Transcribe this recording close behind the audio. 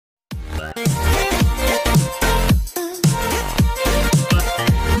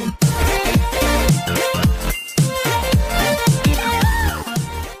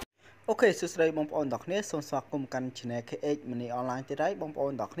សួស្តីបងប្អូនទាំងគ្នាសូមស្វាគមន៍កាន់ Channel KH Money Online ទៀតហើយបងប្អូ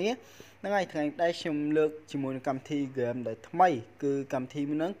នទាំងគ្នាហ្នឹងហើយថ្ងៃនេះខ្ញុំលើកជាមួយនឹងកម្មវិធី game ដែលថ្មីគឺកម្មវិធី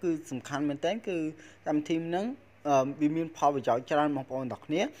ហ្នឹងគឺសំខាន់មែនតើគឺកម្មវិធីហ្នឹងវាមានផលប្រយោជន៍ច្រើនបងប្អូនទាំង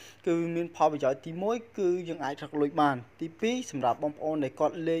គ្នាគឺវាមានផលប្រយោជន៍ទី1គឺយើងអាចរកលុយបានទី2សម្រាប់បងប្អូនដែលគា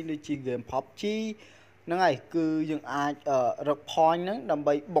ត់លេងដូចជា game PUBG ហ្នឹងហើយគឺយើងអាចរក point ហ្នឹងដើម្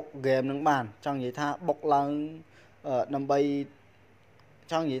បីបុក game ហ្នឹងបានចង់និយាយថាបុកឡើងដើម្បី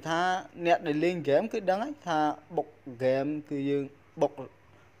ចង់និយាយថាអ្នកដែលលេង game គឺដឹងហើយថាបុក game គឺយើងបុក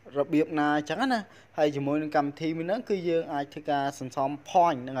របៀបណាអញ្ចឹងណាហើយជាមួយនឹងកម្មវិធីមួយហ្នឹងគឺយើងអាចធ្វើការសន្សំ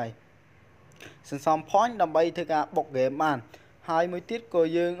point ហ្នឹងហើយសន្សំ point ដើម្បីធ្វើការបុក game បានហើយមួយទៀតក៏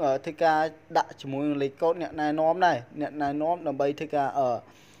យើងធ្វើការដាក់ជាមួយនឹងលេខកូដអ្នកណែនាំដែរអ្នកណែនាំដើម្បីធ្វើការ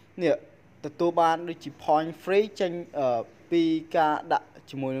នេះទទួលបានដូចជា point free ចេញពីការដាក់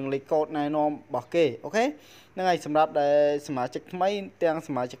ជាមួយនឹងលេខកូដណែនាំរបស់គេអូខេហ្នឹងហើយសម្រាប់ដែលសមាជិកថ្មីទាំងស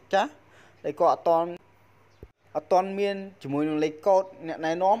មាជិកចាស់ដែលគាត់អត់ទាន់មានជាមួយនឹងលេខកូដអ្នក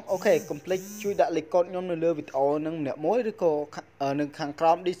ណែនាំអូខេកុំភ្លេចជួយដាក់លេខកូដខ្ញុំនៅលើវីដេអូនឹងម្នាក់មួយឬក៏នៅខាងក្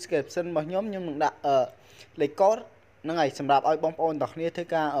រោម description របស់ខ្ញុំនឹងដាក់លេខកូដហ្នឹងហើយសម្រាប់ឲ្យបងប្អូនទាំងគ្នាធ្វើ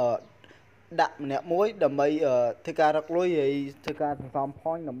ការដាក់ម្នាក់មួយដើម្បីធ្វើការរកលុយហើយធ្វើការសន្សំ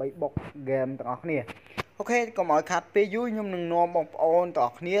point ដើម្បីបុក game ទាំងអស់គ្នាអូខេកុំឲ្យខាត់ពេលយូរខ្ញុំនឹងនាំបងប្អូនទាំងអ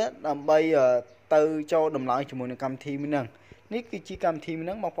ស់គ្នាដើម្បីទៅចូលដំណើរជាមួយនឹងកម្មវិធីមួយហ្នឹងនេះគឺជាកម្មវិធីមួយហ្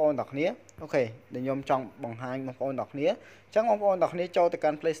នឹងបងប្អូនទាំងគ្នាអូខេដែលខ្ញុំចង់បង្ហាញបងប្អូនទាំងគ្នាអញ្ចឹងបងប្អូនទាំងគ្នាចូលទៅកា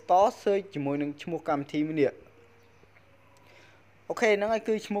ន់ Play Store search ជាមួយនឹងឈ្មោះកម្មវិធីមួយនេះអូខេហ្នឹងហើយ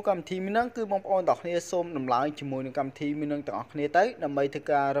គឺឈ្មោះកម្មវិធីមួយហ្នឹងគឺបងប្អូនទាំងគ្នាសូមដំឡើងជាមួយនឹងកម្មវិធីមួយហ្នឹងទាំងអស់គ្នាទៅដើម្បីធ្វើ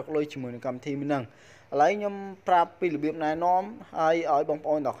ការរកលុយជាមួយនឹងកម្មវិធីមួយហ្នឹងឥឡូវខ្ញុំប្រាប់ពីរបៀបណែនាំហើយឲ្យបងប្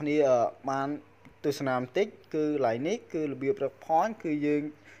អូនទាំងគ្នាបានទស្សនាបន្តិចគឺកន្លែងនេះគឺរបៀបរក point គឺយើង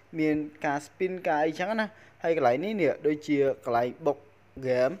មានការ spin ការអីចឹងណាហើយកន្លែងនេះដូចជាកន្លែងបុក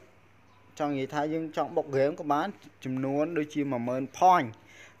game ចង់និយាយថាយើងចង់បុក game ក៏បានចំនួនដូចជា10000 point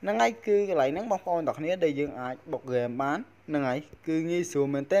ហ្នឹងហើយគឺកន្លែងហ្នឹងបងប្អូនទាំងគ្នាដែលយើងអាចបុក game បានហ្នឹងហើយគឺងាយស្រួល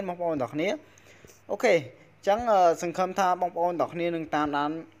មែនទែនបងប្អូនទាំងគ្នាអូខេអញ្ចឹងសង្ឃឹមថាបងប្អូនទាំងគ្នានឹងតាមដាន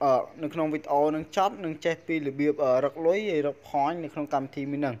នៅក្នុងវីដេអូនឹងចប់នឹងចេះពីរបៀបរកលុយហើយរក point នៅក្នុងកម្មវិធី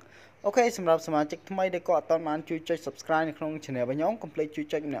មួយហ្នឹងអូខេសម្រាប់សមាជិកថ្មីដែលគាត់អត់ទាន់បានជួយចុច subscribe នៅក្នុង channel របស់ខ្ញុំកុំភ្លេចជួយ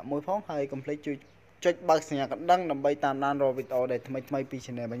ចុចម្នាក់មួយផងហើយកុំភ្លេចជួយចុចបើកសញ្ញាកណ្ដឹងដើម្បីតាមដានរាល់វីដេអូដែលថ្មីពី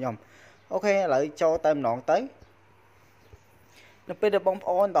channel របស់ខ្ញុំអូខេឥឡូវចូលតែម្ដងទៅនៅពេលដែលបងប្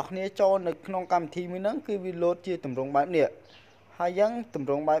អូនទាំងគ្នាចូលនៅក្នុងកម្មវិធីមួយហ្នឹងគឺវាលោតជាទម្រង់បែបនេះហើយយ៉ាងទម្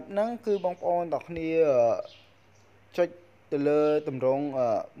រង់បែបហ្នឹងគឺបងប្អូនទាំងគ្នាចុចទៅលើទម្រង់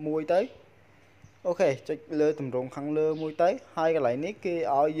មួយទៅអូខេចុចលើទម្រង់ខាងលើមួយទៅហើយកន្លែងនេះគេ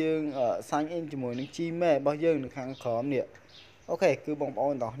ឲ្យយើង sign in ជាមួយនឹង Gmail របស់យើងនៅខាងក្រោមនេះអូខេគឺបងប្អូ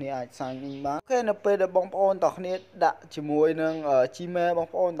នទាំងគ្នាអាច sign in បានអូខេនៅពេលដែលបងប្អូនទាំងគ្នាដាក់ជាមួយនឹង Gmail បង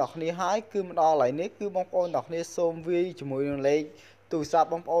ប្អូនទាំងគ្នាហើយគឺមកដល់កន្លែងនេះគឺបងប្អូនទាំងគ្នាសូមវាយជាមួយនឹងលេខទូរស័ព្ទ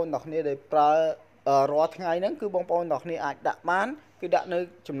បងប្អូនទាំងគ្នាដែលប្រើរាល់ថ្ងៃហ្នឹងគឺបងប្អូនទាំងគ្នាអាចដាក់បានគឺដាក់នៅ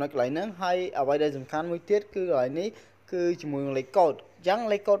ចំណុចកន្លែងហ្នឹងហើយអ្វីដែលសំខាន់មួយទៀតគឺកន្លែងនេះគឺជាមួយនឹងលេខកូដអញ្ចឹង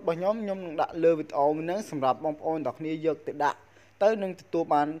លេខកូដរបស់ខ្ញុំនឹងដាក់លើវីដេអូមួយហ្នឹងសម្រាប់បងប្អូនទាំងគ្នាយកទៅដាក់ទៅនឹងទទួល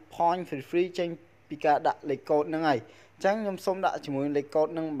បាន point free ចេញពីការដាក់លេខកូដហ្នឹងហើយអញ្ចឹងខ្ញុំសូមដាក់ជាមួយលេខកូដ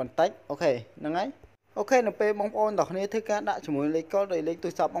ហ្នឹងបន្តិចអូខេហ្នឹងហើយអូខេនៅពេលបងប្អូនទាំងគ្នាធ្វើការដាក់ជាមួយលេខកូដដោយលេខទូ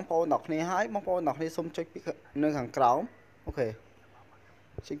រស័ព្ទបងប្អូនទាំងគ្នាហើយបងប្អូនទាំងគ្នាសូមចុចពីនៅខាងក្រោមអូខេ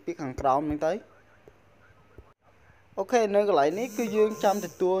ចុចពីខាងក្រោមហ្នឹងទៅអូខេនៅកន្លែងនេះគឺយើងចាំទ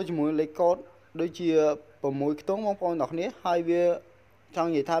ទួលជាមួយលេខកូដដូចជា6ខ្ទង់បងប្អូនទាំងគ្នាហើយវាចង់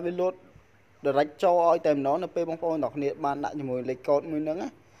និយាយថាវាលោត direct ចូលឲ្យតែម្ដងនៅពេលបងប្អូនទាំងគ្នាបានដាក់ជាមួយលេខកូដមួយហ្នឹងណា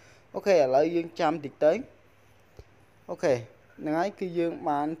អូខេឥឡូវយើងចាំតិចទៅអូខេហ្នឹងហើយគឺយើង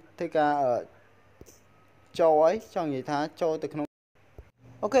បានធ្វើការចូលហើយចង់និយាយថាចូលទៅក្នុង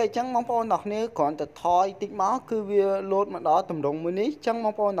អូខេអញ្ចឹងបងប្អូនទាំងគ្នាគ្រាន់តែថយតិចមកគឺវាលោតមកដល់ទម្រង់មួយនេះអញ្ចឹងប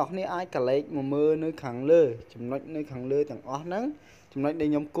ងប្អូនទាំងគ្នាអាចកលេចមកមើលនៅខាងលើចំណុចនៅខាងលើទាំងអស់ហ្នឹងចំណុចដែល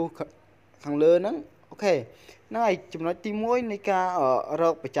ខ្ញុំគូសខាងលើហ្នឹងអូខេហ្នឹងហើយចំណុចទី1នៃការរ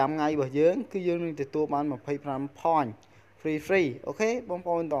កប្រចាំថ្ងៃរបស់យើងគឺយើងនឹងទទួលបាន25 point free អូខេបង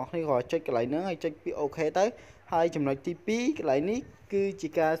ប្អូនទាំងគ្នាគ្រាន់ចុចកន្លែងហ្នឹងហើយចុចពីអូខេទៅហើយចំណុចទី2កន្លែងនេះគឺជា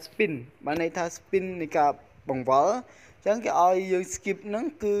ការ spin បានន័យថា spin នៃការបង្វិលអញ្ចឹងគេឲ្យយើង skip ហ្នឹង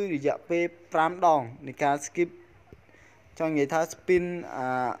គឺរយៈពេល5ដងនៃការ skip ចង់និយាយថា spin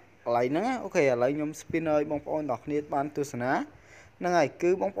កន្លែងហ្នឹងអូខេឥឡូវខ្ញុំ spin ឲ្យបងប្អូនទាំងគ្នាបានទស្សនាហ្នឹងហើយ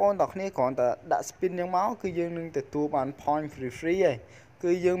គឺបងប្អូនទាំងគ្នាគ្រាន់តែដាក់ spin យ៉ាងមកគឺយើងនឹងទទួលបាន point free ឯង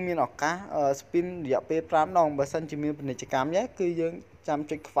គឺយើងមានឱកាស spin រយៈពេល5ដងបើសិនជាមានពាណិជ្ជកម្មទេគឺយើងចាំ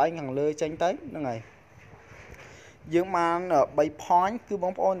ចុចខ្វែងខាងលើចេញទៅហ្នឹងហើយយើងបាន3 point គឺប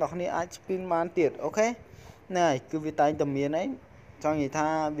ងប្អូនទាំងគ្នាអាច spin បានទៀតអូខេហ្នឹងហើយគឺវាតែងតែមានឯង trong gì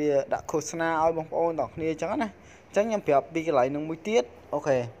tha vì đã khổ na oi bóng ôn đọc nia chẳng này chẳng nhầm phép đi cái lại nâng mũi tiết ok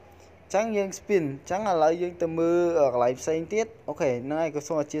chẳng dương spin chẳng là lấy dương từ mưa ở lại xây tiết ok nơi có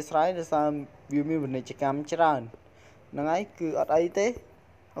số chia sẻ để sao view mi bên này chỉ cam chết ra nâng ấy cứ ở đây thế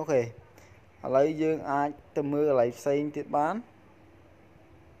ok lấy dương ai từ mưa lại xây tiết bán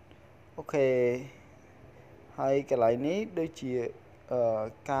ok hay cái lại ní đôi chỉ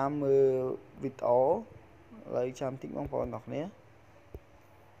cam mưa vịt ổ lấy trăm tích bóng ôn đọc nia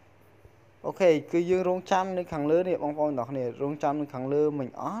ok cứ dương rong trăm đến khẳng lứa này bóng ôn đọc này rong trăm đến khẳng lứa mình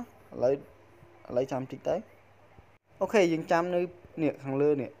ó lấy trăm tích tới ok dương trăm nơi nè khẳng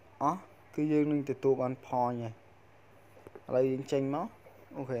lứa nè ó cứ dương nên từ tụ bàn phò nha lấy dương tranh máu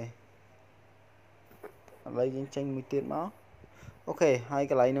ok lấy dương tranh 10 tiết máu ok hai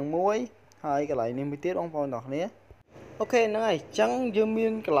cái lại nâng muối hai cái lại nên 10 tiết bóng ôn đọc này ok nó này trắng dương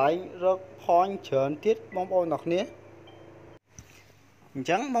miên cái lại rất phò chởn tiết bóng ôn đọc này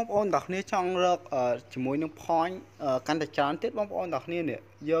chẳng bóng ôn đặc nia trong rớt chỉ mùi nâng point căn tài chán tiết bóng ôn đặc nia nè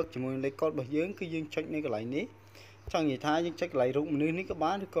giờ chỉ mùi lấy con bởi dưỡng cái dương check này cái lại ní trong gì thay dương check lại rụng mình ní các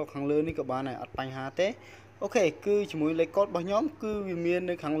bạn thì có kháng lơ ní các bạn này ắt bánh hà tế ok cứ chỉ mùi lấy con bởi nhóm cứ vì miền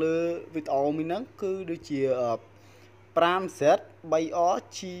nơi kháng lơ vịt ổ mình nâng cứ đôi chìa pram set bay ó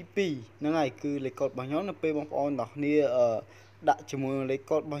chi pi nâng này cứ lấy con bởi nhóm nâng p bóng ôn đặc nia đã chỉ mùi lấy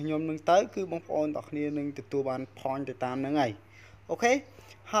con bởi nhóm nâng tới cứ bóng ôn đặc nia nâng từ tù bàn point từ tam nâng này ok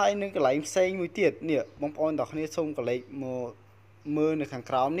hai nơi cái lấy xây mũi tiệt nè bóng ôn đọc này xong cái lấy một mưa này kháng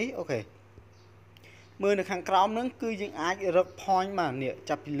crom ní ok mưa này kháng crom nó cứ những ai rất point mà nè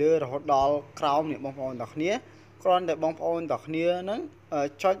chập lừa rồi đó crom nè bóng ôn đọc nè còn để bóng ôn đọc nè nó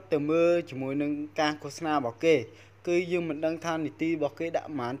cho từ mưa chỉ mùi nâng ca costa bảo kê cứ dương mình đang than thì ti bảo kê đã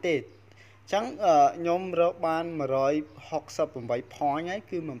mán tết chẳng nhóm rớt ban mà rồi học sập một bài point ấy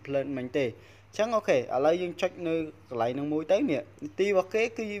cứ mình lên mình tê chẳng ok ở đây dương check nơi lại nâng mũi tới nè ti vào cái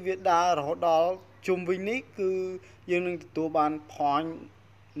việc đa rồi đó chung vinh ní cứ dương nâng tụ bàn point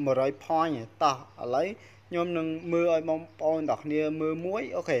mà rồi point nhỉ ta ở lấy nhôm nâng mưa ở bóng point đọc nia mưa muối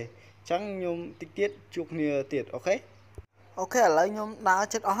ok chẳng nhôm tích tiết chụp nia tiệt ok ok ở lấy nhôm đá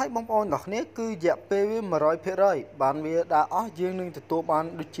chết ói bóng point đọc nia cứ dẹp pv mà rồi phía rồi bàn việc đá ói dương nâng tụ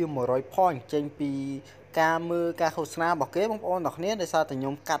bàn được chia mà rồi point trên pi ca mưa ca khâu sna bảo kế bóng ôn đọc nét để sao thì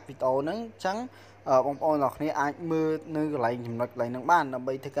nhóm cắt video nắng trắng ở bóng ôn đọc nét ai mưa nơi lại nhầm lại nắng ban là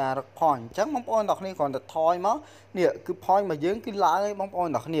bây thứ ca rất point trắng bóng ôn đọc nét còn được thôi máu nè cứ point mà dướng cái lá bóng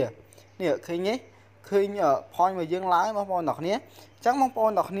ôn đọc nè nè khi nhé khi ở point mà dướng lá bóng ôn đọc nét trắng bóng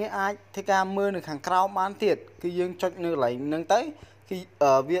ôn đọc nét ai thứ ca mưa được hàng cao ban tiệt cứ dướng cho nơi lại nâng tới khi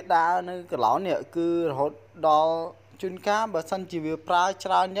ở Việt Đà nơi cái lõ nè cứ hốt đo chuyên cá bờ sân chỉ việc pra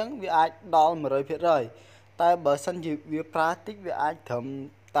trao nhẫn vì ai đo mà rồi phía rồi tại bờ sân chỉ việc pra tích vì ai thầm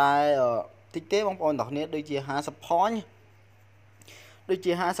tại tích tế bóng ôn đọc nét đôi chỉ hạ sập point đôi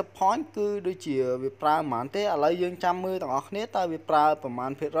chỉ hạ sập point cứ đôi chỉ việc pra màn thế ở lấy dương 100 tầng ọc nét tại việc praประมา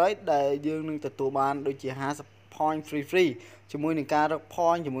ณphía rồi để dương nâng từ tụ bàn đôi chỉ hạ sập point free chỉ muốn nâng ca được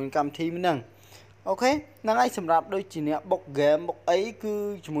point chỉ muốn cầm thi mới nâng ok năng ấy sầm rạp đôi chỉ nè bọc game bọc ấy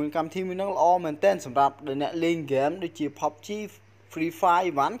cứ chỉ muốn cầm thi mới nâng lo mình tên sầm rạp để nè lên game đôi chỉ PUBG Free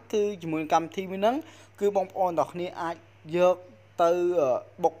Fire ván cứ chỉ muốn cầm thi mới nâng cứ bóng ôn đọc nè ai dược từ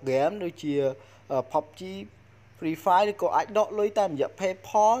bọc game đôi chỉ PUBG Free Fire đi có ai đọ lối tam giờ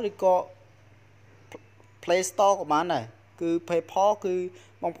PayPal đi có Play Store của bạn này cứ PayPal cứ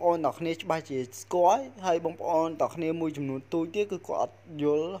bóng ôn đọc nè ba chỉ score hay bóng ôn đọc nè mùi chùm nụ tôi tiếc cứ có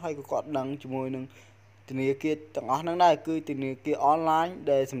vô hay có đăng chùm mùi nâng từ này kia tặng áo nâng này cứ từ này kia online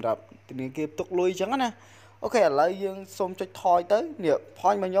để xem đạp từ này kia tục lui chẳng nè ok lấy dương xông cho thôi tới nè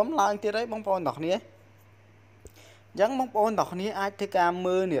thôi mà nhóm lại kia đấy bóng ôn đọc nè dáng bóng ôn đọc nè ai thấy ca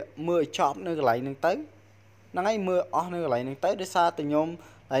mưa nè mưa chọp nơi lại nâng tới nâng ấy mưa ở nơi lại nâng tới để xa từ nhóm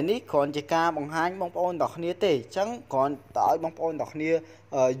lại nít còn chỉ ca bằng hai bóng ôn đọc nia tê chẳng còn tại bóng ôn đọc nia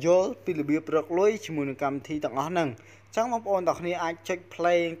vô Philippines bật lối chỉ muốn cầm thi tặng nó nâng chẳng bóng ôn đọc nia ai check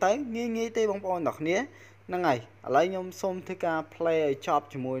play tới nghi tê bóng ôn đọc nia nâng này lấy nhôm xôm thế ca play chop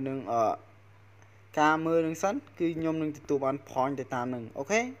chỉ muốn nâng ca mưa nâng sẵn cứ nhôm nâng tụ bán point để tam nâng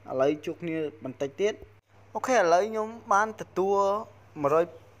ok lấy chụp nia bằng tay tiết ok lấy nhôm bán tụ mà rồi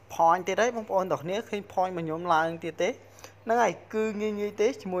point thế đấy bóng ôn đọc nia khi point mà nhôm lại tiết tế nó này cứ như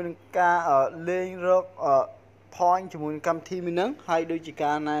thế chỉ muốn ca ở lên rớt ở point chỉ muốn cầm thi mình nắng hay đôi chỉ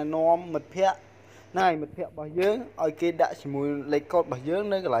ca này nom mật phẹ này mật phẹ bao nhiêu ở kia đã chỉ muốn lấy cột bao nhiêu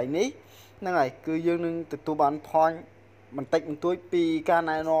nơi cái lại ní nó này cứ dương nâng từ tu bán point mình tách mình túi pi ca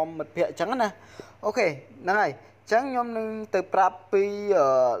này nom mật phẹ trắng nè ok nó này trắng nhóm nâng từ prapi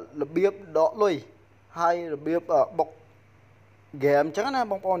là biếp đỏ lùi hay là biếp bọc game trắng nè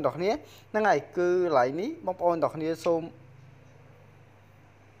bóng ôn đọc ní nó này cứ lại ní bóng ôn đọc ní xôm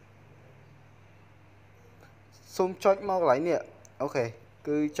សូមចុចមកកន្លែងនេះអូខេ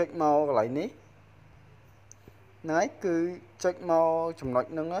គឺចុចមកកន្លែងនេះហ្នឹងហើយគឺចុចមកចំណុច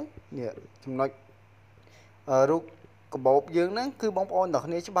ហ្នឹងហើយនេះចំណុចរូបកាបូបយើងហ្នឹងគឺបងប្អូនទាំង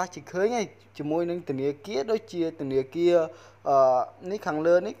គ្នាច្បាស់ជាឃើញហើយជាមួយនឹងធនាគារដូចជាធនាគារនេះខាង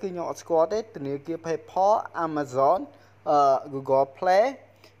លើនេះគឺខ្ញុំអត់ស្គាល់ទេធនាគារ PayPal Amazon Google Play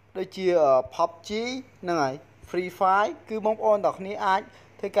ដូចជា PUBG ហ្នឹងហើយ Free Fire គឺបងប្អូនទាំងគ្នាអាច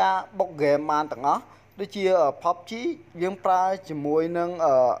ធ្វើការបុកហ្គេមបានទាំងអស់ដូចជា PUBG យើងប្រើជាមួយនឹង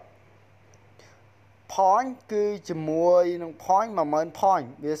point គឺជាមួយនឹង point 10000 point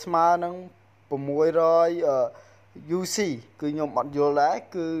វាស្មើនឹង600 UC គឺខ្ញុំអត់យល់ដែរ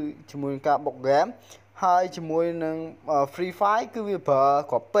គឺជាមួយនឹងការបុកហ្គេមហើយជាមួយនឹង Free Fire គឺវាប្រើ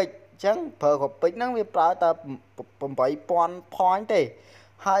គ្រាប់ពេជ្រអញ្ចឹងប្រើគ្រាប់ពេជ្រហ្នឹងវាប្រើតែ8000 point ទេ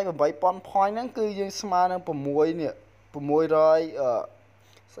ហើយ8000 point ហ្នឹងគឺយើងស្មើនឹង6នេះ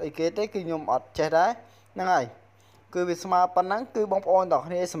600ស្អីគេទេគឺខ្ញុំអត់ចេះដែរហ្នឹងហើយគឺវាស្មើប៉ុណ្ណឹងគឺបងប្អូនទាំង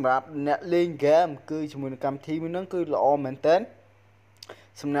គ្នាសម្រាប់អ្នកលេងហ្គេមគឺជាមួយនឹងកម្មវិធីមួយហ្នឹងគឺល្អមែនតើ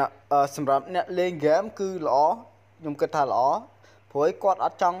សម្រាប់អ្នកលេងហ្គេមគឺល្អខ្ញុំគិតថាល្អព្រោះគាត់អ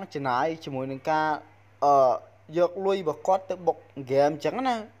ត់ចង់ចំណាយជាមួយនឹងការយកលុយរបស់គាត់ទៅបុកហ្គេមអញ្ចឹង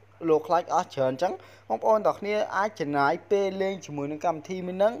ណាលោកខ្លាចអស់ច្រើនអញ្ចឹងបងប្អូនទាំងគ្នាអាចចំណាយពេលលេងជាមួយនឹងកម្មវិធី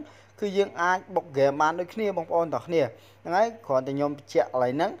មួយហ្នឹងគឺយើងអាចបុកហ្គេមបានដូចគ្នាបងប្អូនទាំងគ្នាហ្នឹងហើយគ្រាន់តែខ្ញុំបញ្ជាក់កន្លែ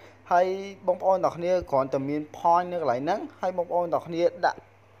ងហ្នឹងហើយបងប្អូនទាំងគ្នាគ្រាន់តែមាន point នៅកន្លែងហ្នឹងហើយបងប្អូនទាំងគ្នាដាក់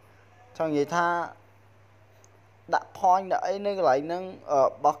ចង់និយាយថាដាក់ point ដាក់អីនៅកន្លែងហ្នឹងរ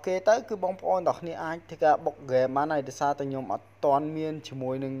បស់គេទៅគឺបងប្អូនទាំងគ្នាអាចធ្វើការបុកហ្គេមបានហើយដោយសារតែខ្ញុំអត់ទាន់មានជា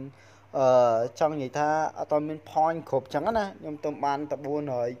មួយនឹងចង់និយាយថាអត់ទាន់មាន point គ្រប់ចឹងណាខ្ញុំទៅបានតែ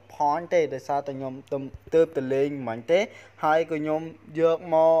400 point ទេដោយសារតែខ្ញុំទៅលេងមិនទេហើយក៏ខ្ញុំយក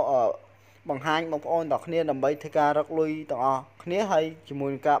មកបង្ហាញបងប្អូនទាំងគ្នាដើម្បីធ្វើការរកលុយទាំងអស់គ្នាហើយជាមួយ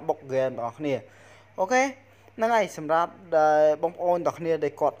នឹងការបុកហ្គេមទាំងអស់គ្នាអូខេហ្នឹងហើយសម្រាប់ដែលបងប្អូនទាំងគ្នាដែ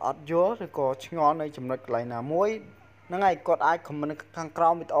លគាត់អត់យល់ឬក៏ឆ្ងល់នៅចំណុចកន្លែងណាមួយហ្នឹងហើយគាត់អាច comment ខាងក្រោ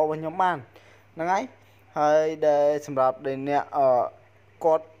មវីដេអូរបស់ខ្ញុំបានហ្នឹងហើយដែលសម្រាប់ដែលអ្នក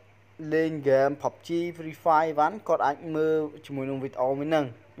គាត់លេងហ្គេម PUBG Free Fire វ៉ាន់គាត់អាចមើលជាមួយនឹងវីដេអូមួយហ្នឹង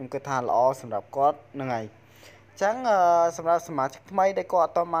ខ្ញុំគិតថាល្អសម្រាប់គាត់ហ្នឹងហើយអញ្ចឹងសម្រាប់សមាជិកថ្មីដែលគា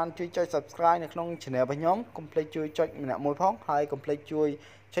ត់អត់បានជួយចុច Subscribe នៅក្នុង Channel របស់ខ្ញុំកុំភ្លេចជួយចុចម្នាក់មួយផងហើយកុំភ្លេចជួយ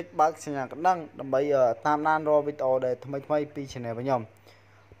ចុចបើកសញ្ញាកណ្ដឹងដើម្បីតាមដានរាល់វីដេអូដែលថ្មីពី Channel របស់ខ្ញុំ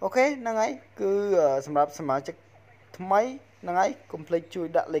អូខេហ្នឹងហើយគឺសម្រាប់សមាជិកថ្មីហ្នឹងហើយកុំភ្លេចជួយ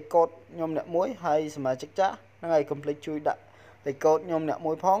ដាក់លេខកូដខ្ញុំអ្នកមួយហើយសមាជិកចាស់ហ្នឹងហើយកុំភ្លេចជួយដាក់លេខកូដខ្ញុំអ្នក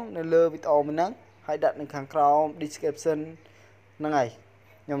មួយផងនៅលើវីដេអូមួយហ្នឹងហើយដាក់នៅខាងក្រោម description ហ្នឹងហើយ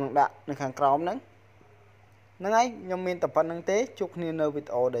ខ្ញុំនឹងដាក់នៅខាងក្រោមហ្នឹងហើយខ្ញុំមានតែប៉ុណ្្នឹងទេជួបគ្នានៅវីដេ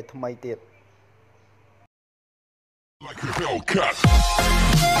អូដែលថ្មីទៀត